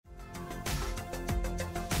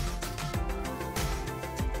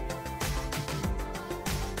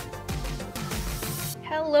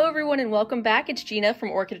Hello everyone and welcome back. It's Gina from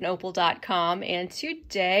orchidandopal.com, and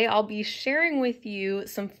today I'll be sharing with you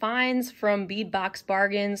some finds from Bead Box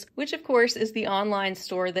Bargains, which of course is the online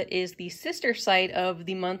store that is the sister site of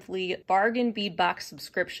the monthly bargain bead box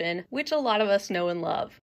subscription, which a lot of us know and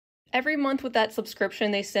love. Every month with that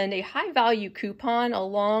subscription, they send a high value coupon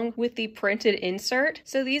along with the printed insert.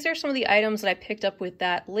 So these are some of the items that I picked up with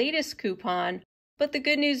that latest coupon. But the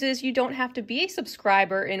good news is you don't have to be a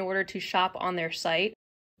subscriber in order to shop on their site.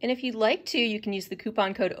 And if you'd like to, you can use the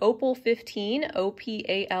coupon code OPAL15,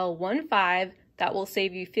 OPAL15. That will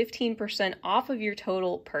save you 15% off of your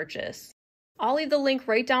total purchase. I'll leave the link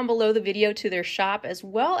right down below the video to their shop, as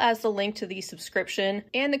well as the link to the subscription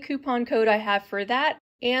and the coupon code I have for that,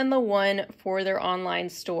 and the one for their online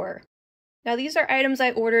store. Now these are items I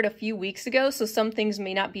ordered a few weeks ago, so some things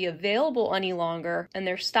may not be available any longer, and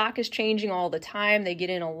their stock is changing all the time. They get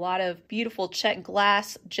in a lot of beautiful check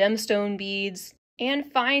glass, gemstone beads,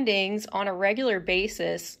 and findings on a regular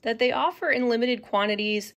basis that they offer in limited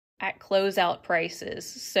quantities at closeout prices.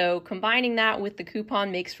 So combining that with the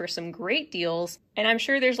coupon makes for some great deals, and I'm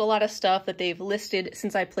sure there's a lot of stuff that they've listed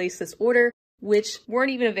since I placed this order which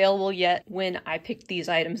weren't even available yet when I picked these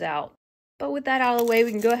items out. But with that out of the way,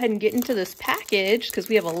 we can go ahead and get into this package because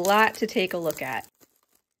we have a lot to take a look at.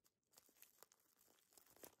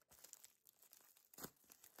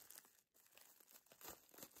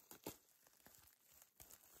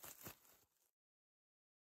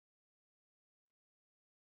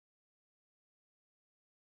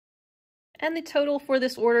 And the total for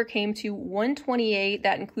this order came to $128.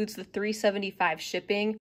 That includes the $375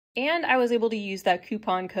 shipping. And I was able to use that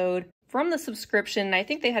coupon code from the subscription. I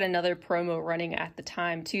think they had another promo running at the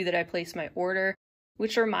time too that I placed my order,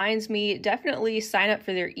 which reminds me, definitely sign up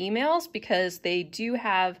for their emails because they do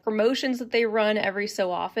have promotions that they run every so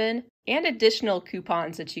often and additional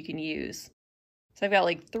coupons that you can use. So I've got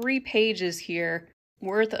like 3 pages here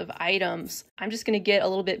worth of items. I'm just going to get a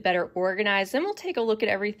little bit better organized, then we'll take a look at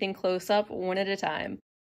everything close up one at a time.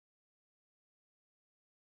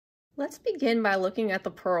 Let's begin by looking at the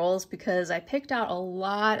pearls because I picked out a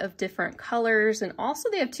lot of different colors, and also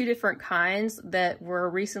they have 2 different kinds that were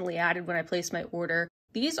recently added when I placed my order.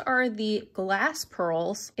 These are the glass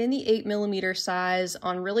pearls in the 8mm size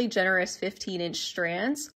on really generous 15-inch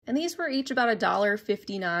strands, and these were each about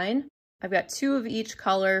 $1.59. I've got 2 of each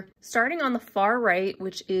color, starting on the far right,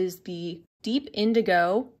 which is the deep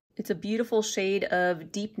indigo. It's a beautiful shade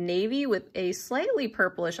of deep navy with a slightly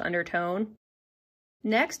purplish undertone.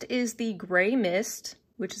 Next is the gray mist,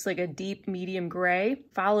 which is like a deep medium gray,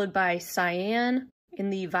 followed by cyan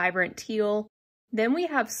in the vibrant teal. Then we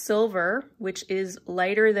have silver, which is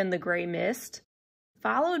lighter than the gray mist,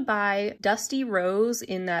 followed by dusty rose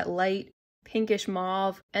in that light pinkish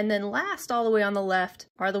mauve. And then last, all the way on the left,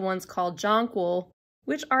 are the ones called jonquil,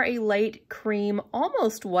 which are a light cream,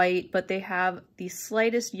 almost white, but they have the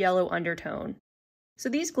slightest yellow undertone. So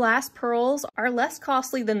these glass pearls are less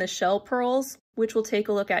costly than the shell pearls, which we'll take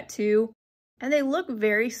a look at too. And they look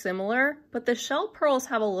very similar, but the shell pearls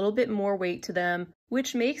have a little bit more weight to them,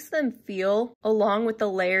 which makes them feel, along with the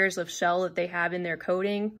layers of shell that they have in their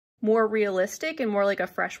coating, more realistic and more like a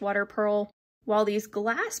freshwater pearl. While these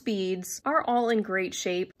glass beads are all in great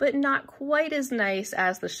shape, but not quite as nice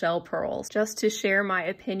as the shell pearls. Just to share my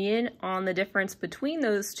opinion on the difference between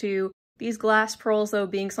those two, these glass pearls, though,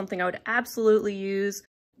 being something I would absolutely use.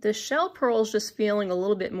 The shell pearls just feeling a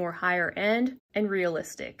little bit more higher end and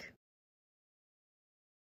realistic.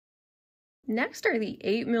 Next are the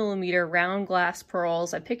 8mm round glass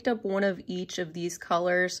pearls. I picked up 1 of each of these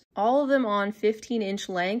colors, all of them on 15-inch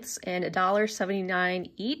lengths and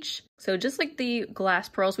 $1.79 each. So just like the glass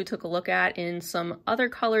pearls we took a look at in some other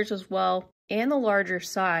colors as well, and the larger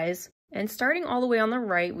size. And starting all the way on the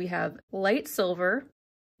right, we have light silver.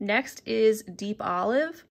 Next is deep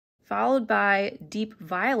olive, followed by deep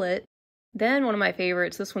violet, then one of my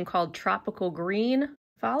favorites, this one called tropical green,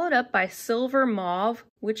 followed up by silver mauve,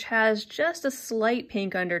 which has just a slight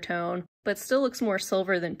pink undertone, but still looks more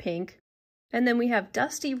silver than pink. And then we have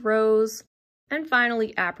dusty rose, and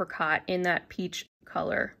finally apricot in that peach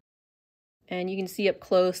color. And you can see up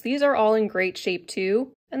close, these are all in great shape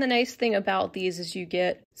too. And the nice thing about these is you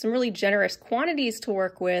get some really generous quantities to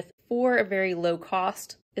work with for a very low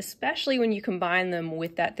cost, especially when you combine them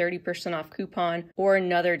with that 30% off coupon or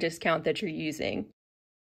another discount that you're using.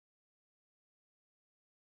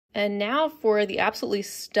 And now for the absolutely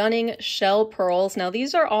stunning shell pearls. Now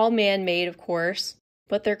these are all man-made, of course,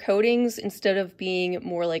 but their coatings, instead of being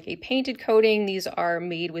more like a painted coating, these are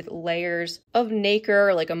made with layers of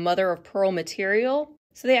nacre, like a mother of pearl material.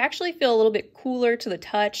 So they actually feel a little bit cooler to the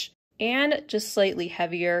touch and just slightly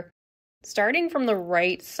heavier. Starting from the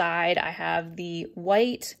right side, I have the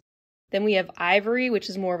white, then we have ivory, which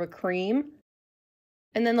is more of a cream,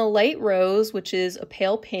 and then the light rose, which is a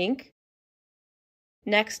pale pink.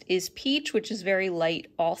 Next is peach, which is very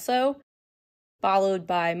light also, followed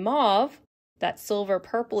by mauve, that silver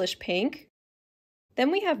purplish pink.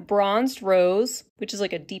 Then we have bronzed rose, which is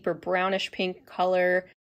like a deeper brownish pink color,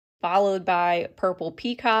 followed by purple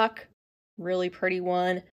peacock, really pretty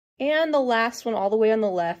one. And the last one all the way on the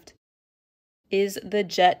left is the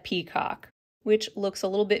jet peacock, which looks a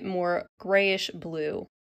little bit more grayish blue.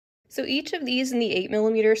 So each of these in the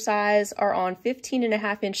 8mm size are on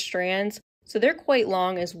 15.5-inch strands, so they're quite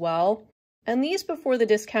long as well. And these before the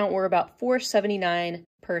discount were about $4.79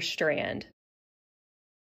 per strand.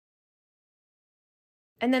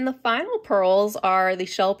 And then the final pearls are the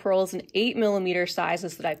shell pearls in 8mm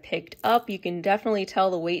sizes that I picked up. You can definitely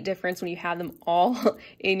tell the weight difference when you have them all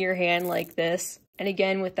in your hand like this. And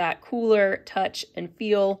again, with that cooler touch and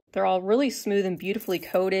feel, they're all really smooth and beautifully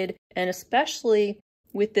coated. And especially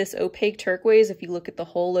with this opaque turquoise, if you look at the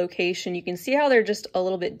whole location, you can see how they're just a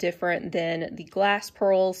little bit different than the glass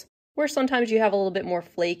pearls, where sometimes you have a little bit more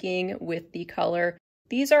flaking with the color.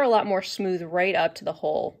 These are a lot more smooth right up to the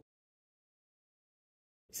hole.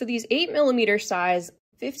 So these 8mm size,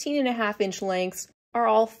 15.5-inch lengths are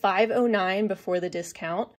all $5.09 before the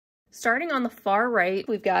discount. Starting on the far right,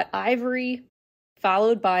 we've got ivory,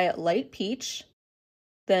 followed by light peach,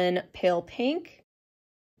 then pale pink,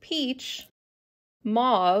 peach,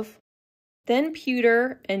 mauve, then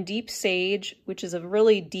pewter and deep sage, which is a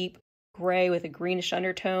really deep gray with a greenish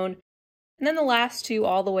undertone. And then the last two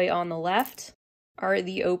all the way on the left are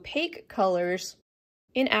the opaque colors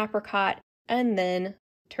in apricot and then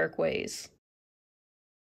turquoise.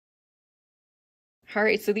 All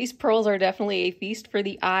right, so these pearls are definitely a feast for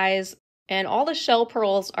the eyes, and all the shell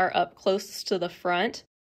pearls are up closest to the front.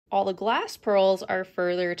 All the glass pearls are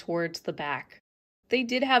further towards the back. They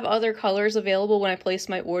did have other colors available when I placed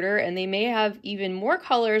my order, and they may have even more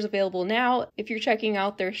colors available now if you're checking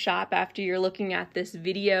out their shop after you're looking at this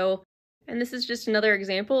video. And this is just another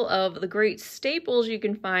example of the great staples you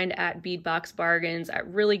can find at Bead Box Bargains at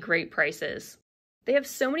really great prices. They have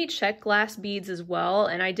so many check glass beads as well,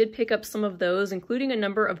 and I did pick up some of those, including a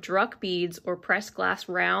number of druck beads or pressed glass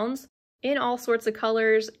rounds in all sorts of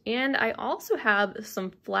colors, and I also have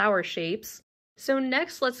some flower shapes. So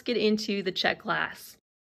next, let's get into the check glass.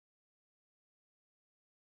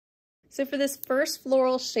 So for this first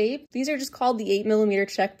floral shape, these are just called the 8mm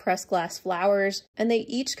check pressed glass flowers, and they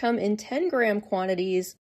each come in 10-gram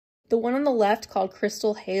quantities. The one on the left, called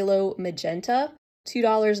Crystal Halo Magenta,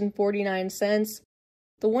 $2.49.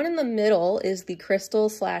 The one in the middle is the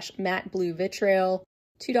Crystal / Matte Blue Vitriol,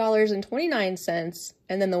 $2.29.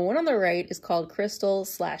 And then the one on the right is called Crystal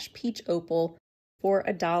 / Peach Opal for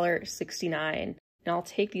 $1.69. And I'll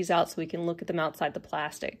take these out so we can look at them outside the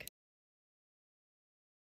plastic.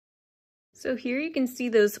 So here you can see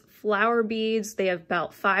those flower beads. They have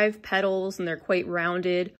about 5 petals and they're quite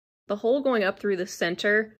rounded. The hole going up through the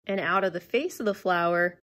center and out of the face of the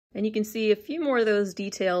flower. And you can see a few more of those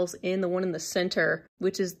details in the one in the center,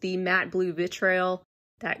 which is the matte blue vitriol,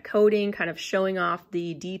 that coating kind of showing off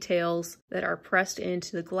the details that are pressed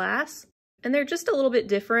into the glass. And they're just a little bit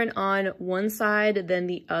different on one side than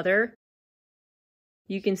the other.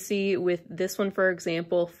 You can see with this one, for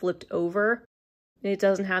example, flipped over, and it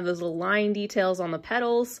doesn't have those little line details on the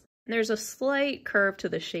petals, and there's a slight curve to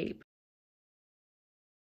the shape.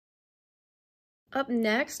 Up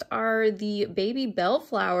next are the baby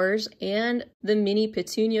bellflowers and the mini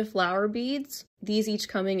petunia flower beads. These each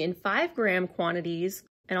coming in 5-gram quantities,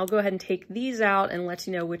 and I'll go ahead and take these out and let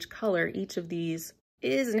you know which color each of these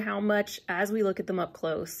is and how much as we look at them up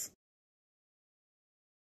close.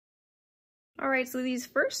 Alright, so these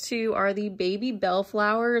first two are the baby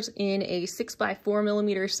bellflowers in a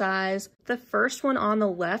 6x4mm size. The first one on the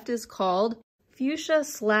left is called Fuchsia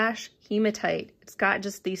 / Hematite. It's got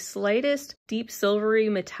just the slightest deep silvery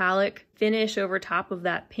metallic finish over top of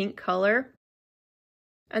that pink color.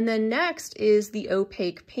 And then next is the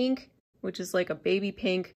opaque pink, which is like a baby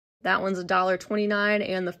pink. That one's $1.29,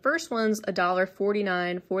 and the first one's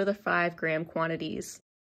 $1.49 for the 5-gram quantities.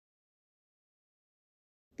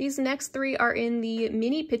 These next three are in the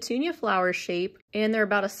mini petunia flower shape, and they're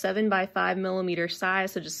about a 7x5mm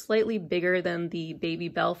size, so just slightly bigger than the baby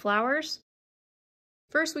bellflowers.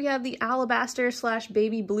 First, we have the alabaster /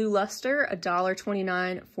 baby blue luster,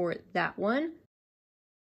 $1.29 for that one.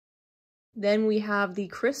 Then we have the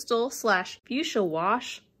crystal / fuchsia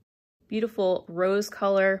wash, beautiful rose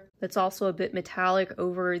color that's also a bit metallic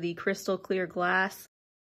over the crystal clear glass.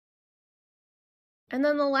 And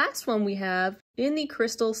then the last one we have in the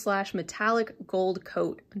crystal / metallic gold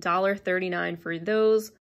coat, $1.39 for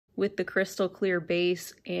those, with the crystal clear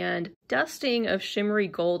base and dusting of shimmery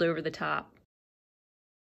gold over the top.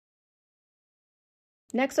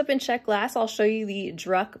 Next up in check glass, I'll show you the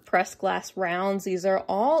Druck pressed glass rounds. These are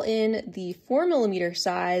all in the 4mm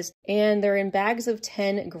size, and they're in bags of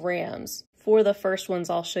 10 grams. For the first ones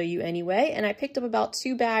I'll show you anyway, and I picked up about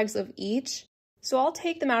 2 bags of each. So I'll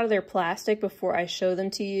take them out of their plastic before I show them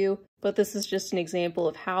to you, but this is just an example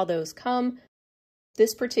of how those come.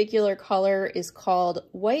 This particular color is called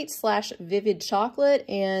white / vivid chocolate,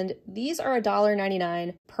 and these are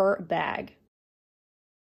 $1.99 per bag.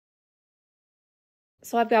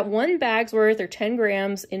 So I've got 1 bag's worth, or 10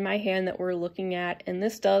 grams, in my hand that we're looking at, and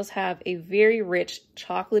this does have a very rich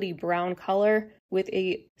chocolatey brown color with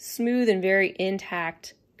a smooth and very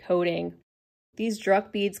intact coating. These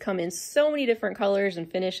Druck beads come in so many different colors and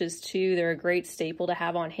finishes too. They're a great staple to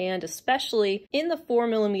have on hand, especially in the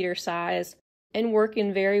 4mm size, and work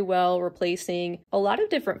in very well, replacing a lot of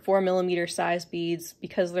different 4mm size beads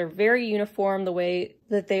because they're very uniform the way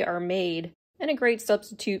that they are made, and a great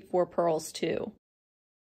substitute for pearls too.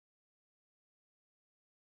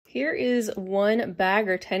 Here is 1 bag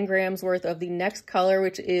or 10 grams worth of the next color,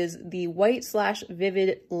 which is the white /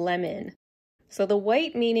 vivid lemon. So the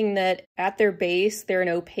white meaning that at their base, they're an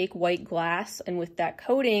opaque white glass, and with that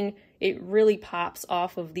coating, it really pops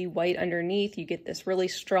off of the white underneath. You get this really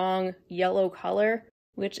strong yellow color,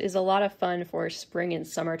 which is a lot of fun for spring and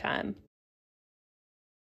summertime.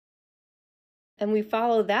 And we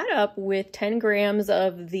follow that up with 10 grams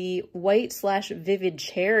of the white / vivid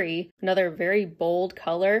cherry, another very bold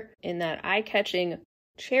color in that eye-catching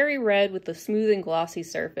cherry red with the smooth and glossy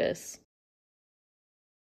surface.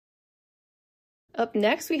 Up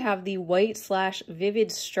next we have the white /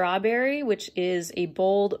 vivid strawberry, which is a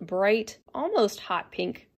bold, bright, almost hot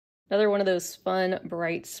pink. Another one of those fun,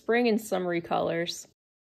 bright spring and summery colors.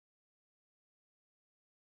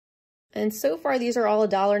 And so far, these are all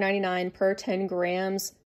 $1.99 per 10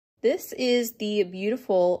 grams. This is the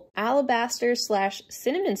beautiful alabaster /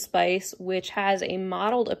 cinnamon spice, which has a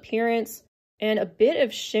mottled appearance and a bit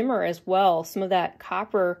of shimmer as well. Some of that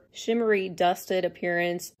copper, shimmery, dusted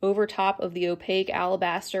appearance over top of the opaque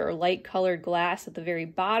alabaster or light colored glass at the very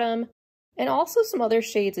bottom, and also some other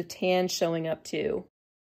shades of tan showing up too.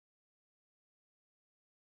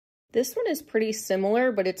 This one is pretty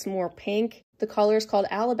similar, but it's more pink. The color is called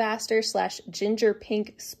alabaster / ginger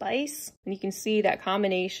pink spice. And you can see that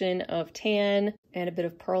combination of tan and a bit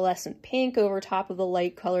of pearlescent pink over top of the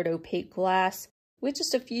light colored opaque glass, with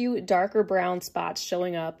just a few darker brown spots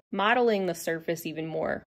showing up, modeling the surface even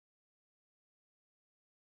more.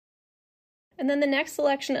 And then the next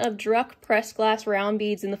selection of Druck pressed glass round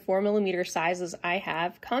beads in the 4mm sizes I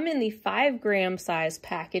have come in the 5 gram size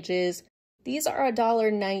packages. These are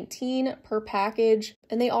 $1.19 per package,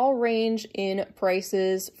 and they all range in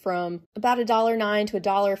prices from about $1.09 to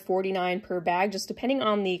 $1.49 per bag, just depending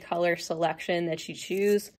on the color selection that you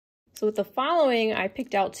choose. So with the following, I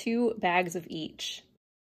picked out 2 bags of each.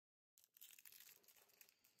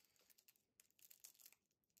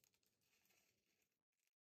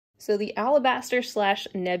 So the alabaster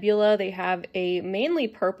 / nebula, they have a mainly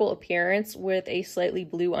purple appearance with a slightly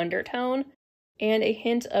blue undertone, and a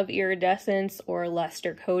hint of iridescence or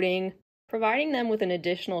luster coating, providing them with an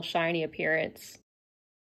additional shiny appearance.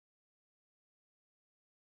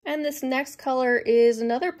 And this next color is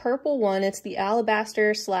another purple one. It's the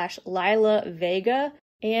alabaster / lila vega,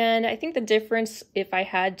 and I think the difference, if I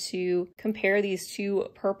had to compare these 2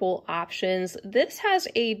 purple options, this has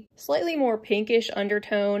a slightly more pinkish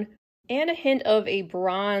undertone and a hint of a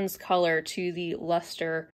bronze color to the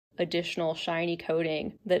luster additional shiny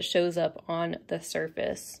coating that shows up on the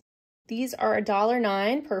surface. These are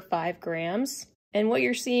 $1.09 per 5 grams, and what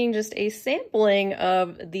you're seeing just a sampling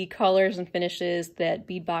of the colors and finishes that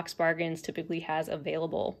Bead Box Bargains typically has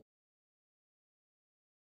available.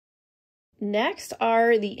 Next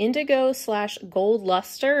are the indigo / gold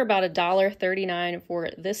luster, about $1.39 for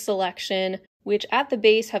this selection, which at the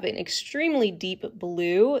base have an extremely deep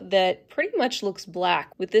blue that pretty much looks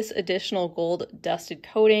black with this additional gold dusted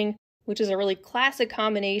coating, which is a really classic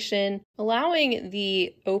combination, allowing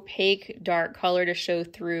the opaque dark color to show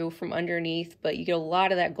through from underneath, but you get a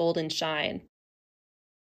lot of that golden shine.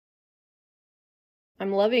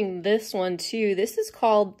 I'm loving this one too. This is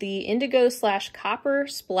called the indigo / copper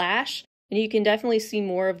splash, and you can definitely see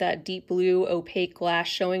more of that deep blue opaque glass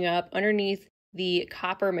showing up underneath the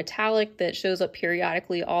copper metallic that shows up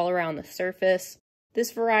periodically all around the surface.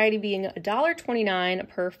 This variety being $1.29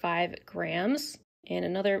 per 5 grams, and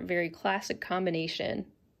another very classic combination.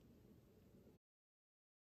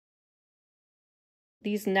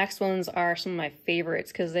 These next ones are some of my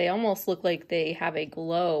favorites because they almost look like they have a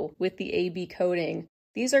glow with the AB coating.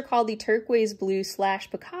 These are called the Turquoise Blue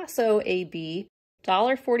 / Picasso AB,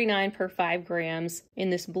 $1.49 per 5 grams, in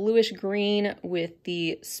this bluish green with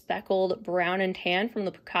the speckled brown and tan from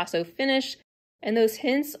the Picasso finish, and those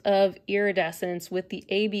hints of iridescence with the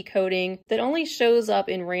AB coating that only shows up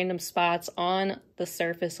in random spots on the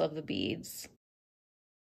surface of the beads.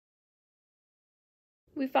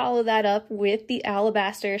 We follow that up with the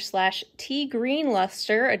alabaster / tea green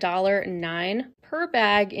luster, $1.09 per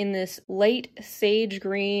bag, in this light sage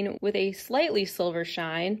green with a slightly silver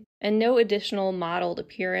shine and no additional mottled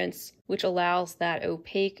appearance, which allows that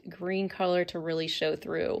opaque green color to really show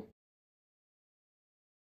through.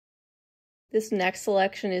 This next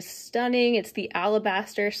selection is stunning. It's the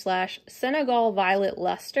alabaster / Senegal violet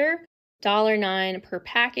luster, $1.09 per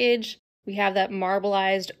package. We have that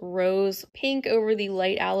marbleized rose pink over the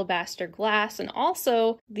light alabaster glass, and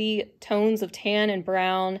also the tones of tan and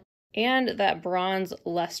brown and that bronze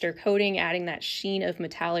luster coating, adding that sheen of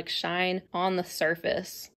metallic shine on the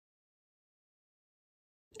surface.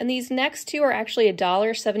 And these next two are actually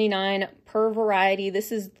 $1.79 per variety.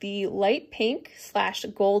 This is the light pink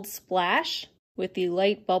 / gold splash with the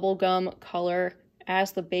light bubblegum color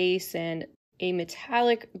as the base and a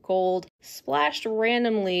metallic gold splashed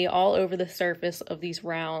randomly all over the surface of these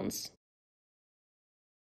rounds.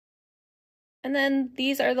 And then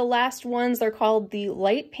these are the last ones. They're called the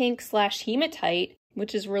light pink / hematite,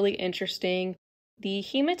 which is really interesting. The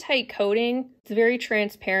hematite coating is very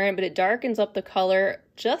transparent, but it darkens up the color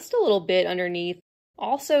just a little bit underneath.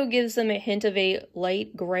 Also gives them a hint of a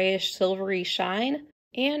light grayish silvery shine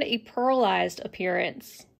and a pearlized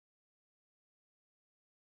appearance.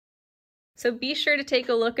 So be sure to take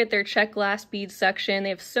a look at their check glass bead section. They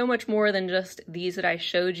have so much more than just these that I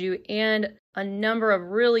showed you, and a number of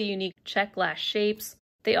really unique check glass shapes.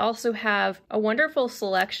 They also have a wonderful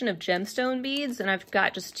selection of gemstone beads, and I've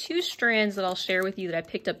got just 2 strands that I'll share with you that I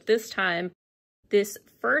picked up this time. This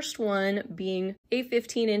first one being a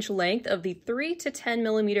 15-inch length of the 3 to 10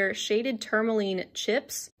 millimeter shaded tourmaline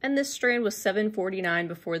chips, and this strand was $7.49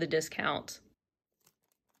 before the discount.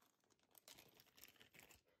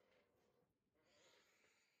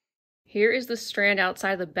 Here is the strand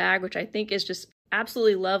outside the bag, which I think is just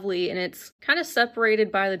absolutely lovely, and it's kind of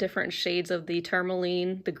separated by the different shades of the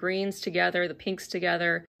tourmaline, the greens together, the pinks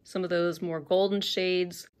together, some of those more golden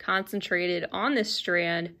shades concentrated on this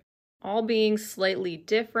strand, all being slightly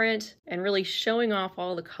different and really showing off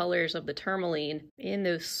all the colors of the tourmaline in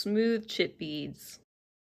those smooth chip beads.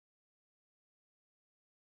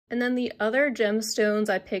 And then the other gemstones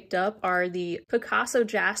I picked up are the Picasso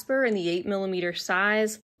Jasper in the 8mm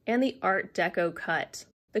size and the Art Deco cut.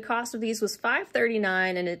 The cost of these was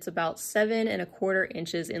 $5.39, and it's about 7¼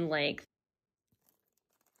 inches in length.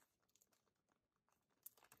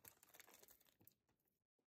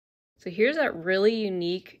 So here's that really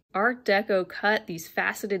unique Art Deco cut, these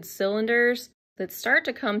faceted cylinders that start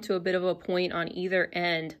to come to a bit of a point on either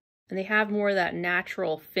end, and they have more of that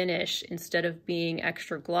natural finish instead of being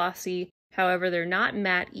extra glossy. However, they're not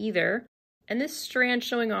matte either. And this strand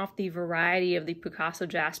showing off the variety of the Picasso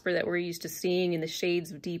Jasper that we're used to seeing in the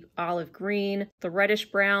shades of deep olive green, the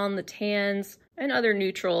reddish brown, the tans, and other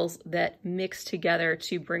neutrals that mix together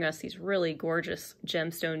to bring us these really gorgeous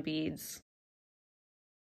gemstone beads.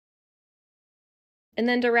 And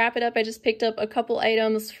then to wrap it up, I just picked up a couple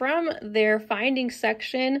items from their findings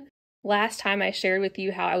section. Last time I shared with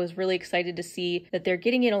you how I was really excited to see that they're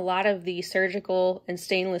getting in a lot of the surgical and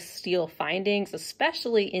stainless steel findings,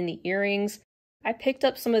 especially in the earrings. I picked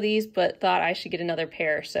up some of these, but thought I should get another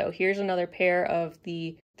pair. So here's another pair of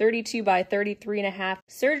the 32 by 33.5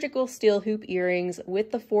 surgical steel hoop earrings with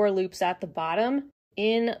the 4 loops at the bottom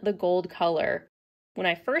in the gold color. When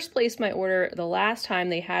I first placed my order the last time,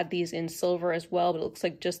 they had these in silver as well, but it looks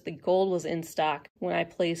like just the gold was in stock when I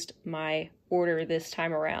placed my order this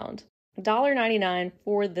time around. $1.99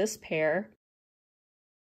 for this pair.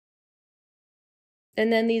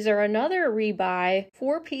 And then these are another rebuy,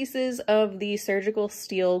 4 pieces of the surgical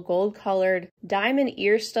steel gold colored diamond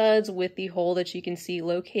ear studs with the hole that you can see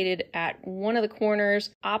located at one of the corners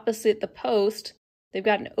opposite the post. They've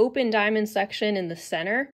got an open diamond section in the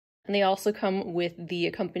center, and they also come with the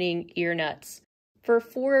accompanying ear nuts. For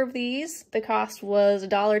 4 of these, the cost was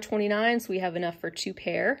 $1.29, so we have enough for 2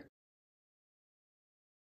 pair.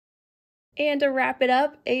 And to wrap it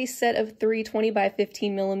up, a set of 3 20 by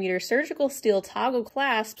 15mm surgical steel toggle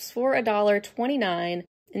clasps for $1.29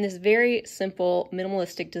 in this very simple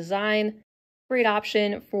minimalistic design. Great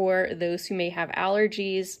option for those who may have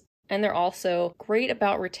allergies, and they're also great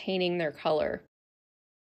about retaining their color.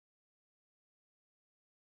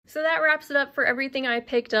 So that wraps it up for everything I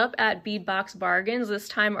picked up at Bead Box Bargains this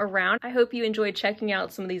time around. I hope you enjoyed checking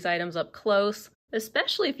out some of these items up close,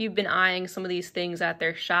 especially if you've been eyeing some of these things at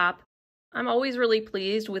their shop. I'm always really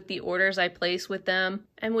pleased with the orders I place with them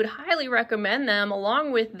and would highly recommend them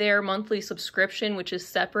along with their monthly subscription, which is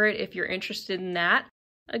separate if you're interested in that.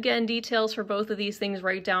 Again, details for both of these things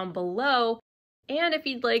right down below. And if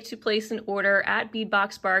you'd like to place an order at Bead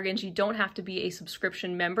Box Bargains, you don't have to be a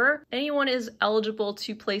subscription member. Anyone is eligible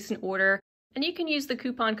to place an order, and you can use the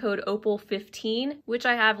coupon code OPAL15, which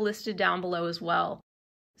I have listed down below as well.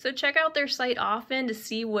 So check out their site often to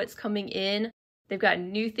see what's coming in. They've got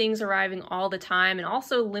new things arriving all the time and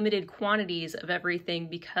also limited quantities of everything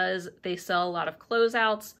because they sell a lot of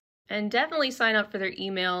closeouts. And definitely sign up for their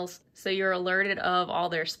emails so you're alerted of all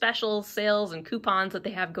their specials, sales, and coupons that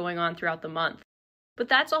they have going on throughout the month. But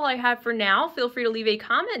that's all I have for now. Feel free to leave a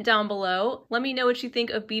comment down below. Let me know what you think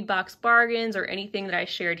of Bead Box Bargains or anything that I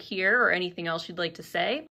shared here or anything else you'd like to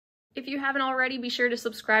say. If you haven't already, be sure to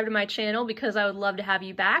subscribe to my channel because I would love to have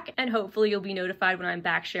you back, and hopefully you'll be notified when I'm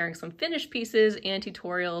back sharing some finished pieces and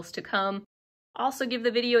tutorials to come. Also give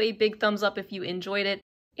the video a big thumbs up if you enjoyed it,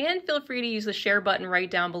 and feel free to use the share button right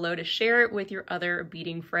down below to share it with your other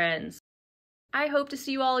beading friends. I hope to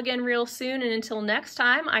see you all again real soon, and until next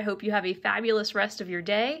time, I hope you have a fabulous rest of your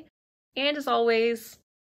day, and as always,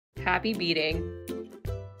 happy beading!